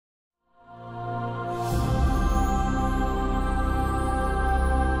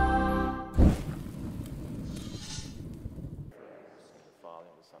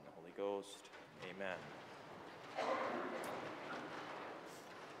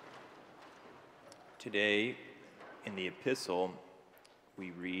Today, in the epistle,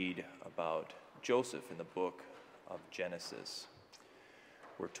 we read about Joseph in the book of Genesis.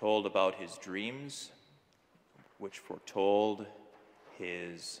 We're told about his dreams, which foretold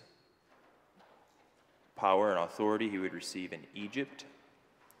his power and authority he would receive in Egypt.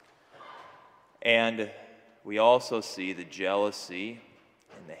 And we also see the jealousy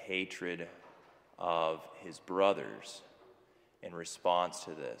and the hatred of his brothers in response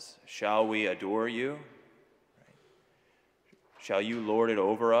to this. Shall we adore you? Shall you lord it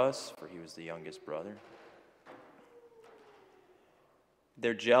over us? For he was the youngest brother.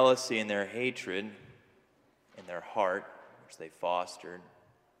 Their jealousy and their hatred in their heart, which they fostered,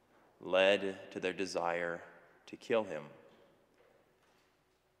 led to their desire to kill him.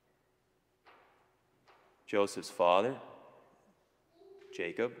 Joseph's father,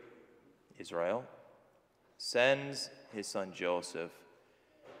 Jacob, Israel, sends his son Joseph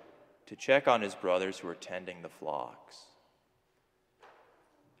to check on his brothers who were tending the flocks,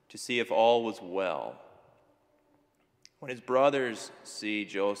 to see if all was well. When his brothers see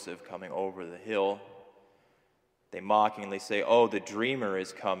Joseph coming over the hill, they mockingly say, "Oh, the dreamer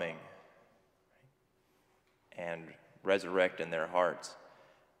is coming," and resurrect in their hearts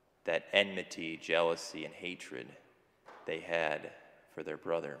that enmity, jealousy, and hatred they had for their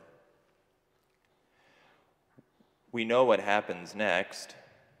brother. We know what happens next.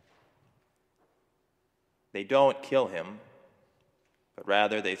 They don't kill him, but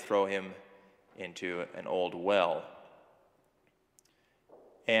rather they throw him into an old well.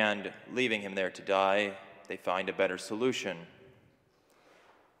 And leaving him there to die, they find a better solution.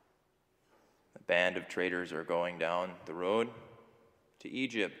 A band of traders are going down the road to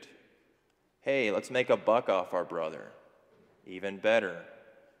Egypt. Hey, let's make a buck off our brother. Even better.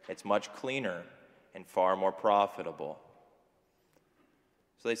 It's much cleaner and far more profitable.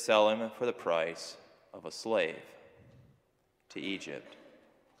 So they sell him for the price of a slave to Egypt.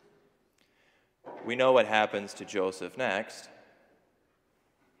 We know what happens to Joseph next.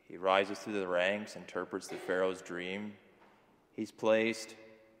 He rises through the ranks, interprets the Pharaoh's dream. He's placed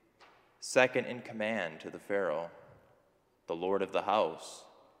second in command to the Pharaoh, the Lord of the house,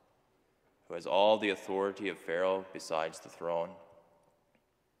 who has all the authority of Pharaoh besides the throne.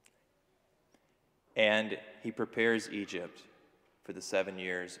 And he prepares Egypt for the 7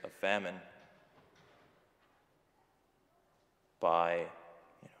 years of famine by,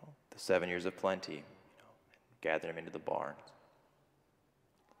 the 7 years of plenty, gather them into the barns.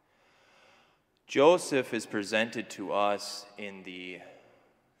 Joseph is presented to us in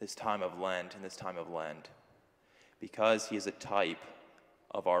this time of Lent, because he is a type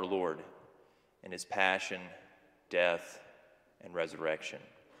of our Lord in his passion, death, and resurrection.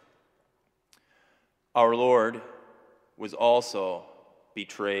 Our Lord was also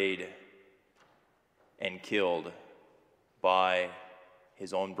betrayed and killed by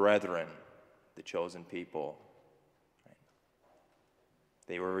his own brethren, the chosen people.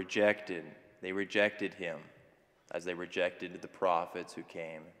 They were rejected. They rejected him as they rejected the prophets who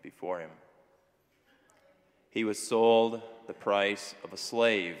came before him. He was sold the price of a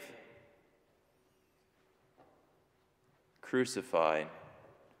slave, crucified,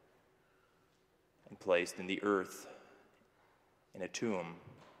 and placed in the earth in a tomb.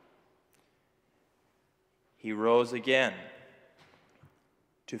 He rose again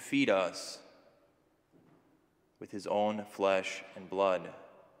to feed us with his own flesh and blood,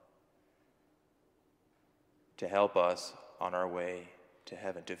 to help us on our way to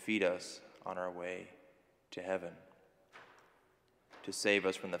heaven, to feed us on our way to heaven, to save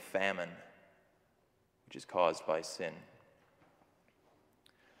us from the famine which is caused by sin.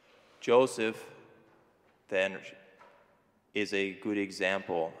 Joseph, then, is a good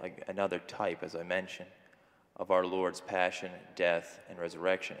example, another type, as I mentioned, of our Lord's passion, death, and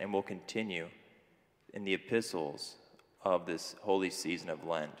resurrection, and will continue in the epistles of this holy season of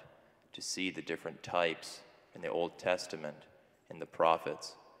Lent to see the different types in the Old Testament, in the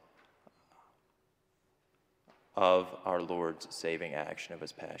prophets, of our Lord's saving action of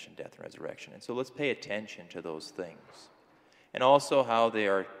his passion, death, and resurrection. And so let's pay attention to those things, and also how they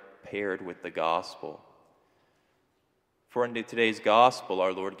are paired with the gospel. For in today's gospel,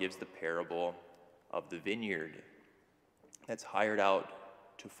 our Lord gives the parable of the vineyard that's hired out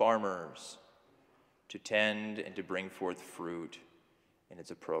to farmers to tend and to bring forth fruit in its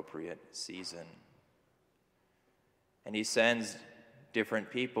appropriate season. And he sends different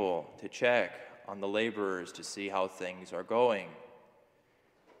people to check on the laborers to see how things are going.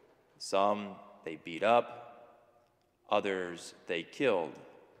 Some they beat up, others they killed.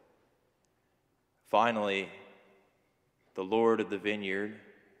 Finally, the Lord of the vineyard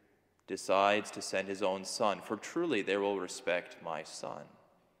decides to send his own son, for truly they will respect my son.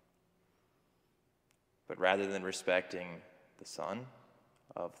 But rather than respecting the son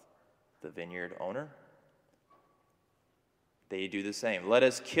of the vineyard owner, they do the same. Let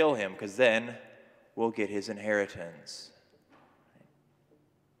us kill him, because then we'll get his inheritance.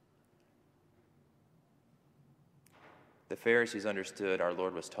 The Pharisees understood our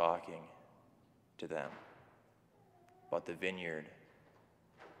Lord was talking to them about the vineyard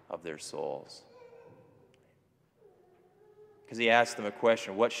of their souls. Because he asked them a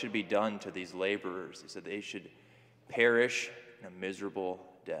question, what should be done to these laborers? He said they should perish in a miserable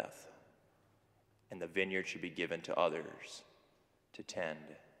death, and the vineyard should be given to others to tend.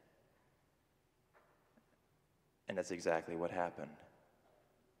 And that's exactly what happened.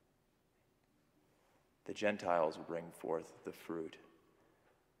 The Gentiles will bring forth the fruit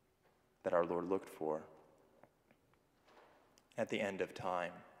that our Lord looked for. At the end of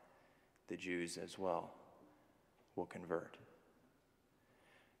time, the Jews as well will convert.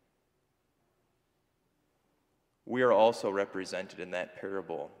 We are also represented in that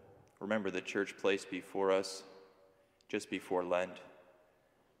parable. Remember, the church placed before us, just before Lent,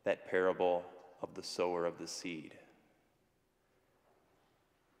 that parable of the sower of the seed.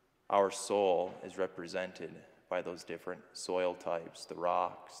 Our soul is represented by those different soil types, the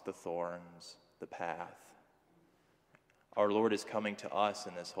rocks, the thorns, the path. Our Lord is coming to us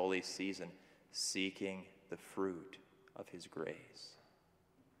in this holy season, seeking the fruit of his grace.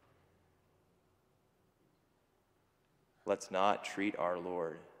 Let's not treat our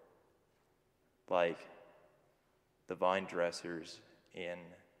Lord like the vine dressers in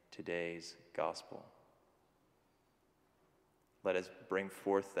today's gospel. Let us bring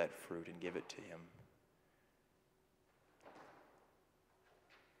forth that fruit and give it to him.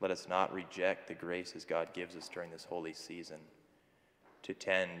 Let us not reject the graces God gives us during this holy season to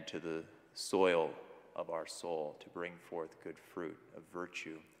tend to the soil of our soul, to bring forth good fruit of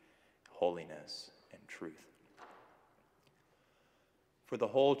virtue, holiness, and truth. For the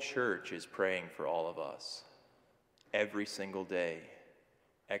whole church is praying for all of us. Every single day,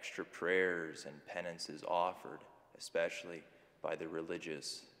 extra prayers and penances offered, especially by the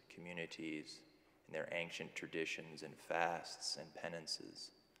religious communities and their ancient traditions and fasts and penances.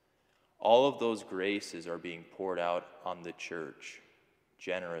 All of those graces are being poured out on the church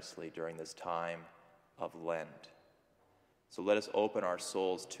generously during this time of Lent. So let us open our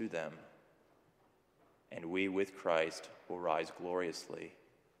souls to them, and we with Christ will rise gloriously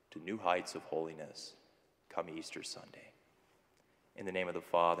to new heights of holiness come Easter Sunday. In the name of the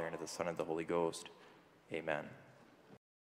Father, and of the Son, and of the Holy Ghost, amen.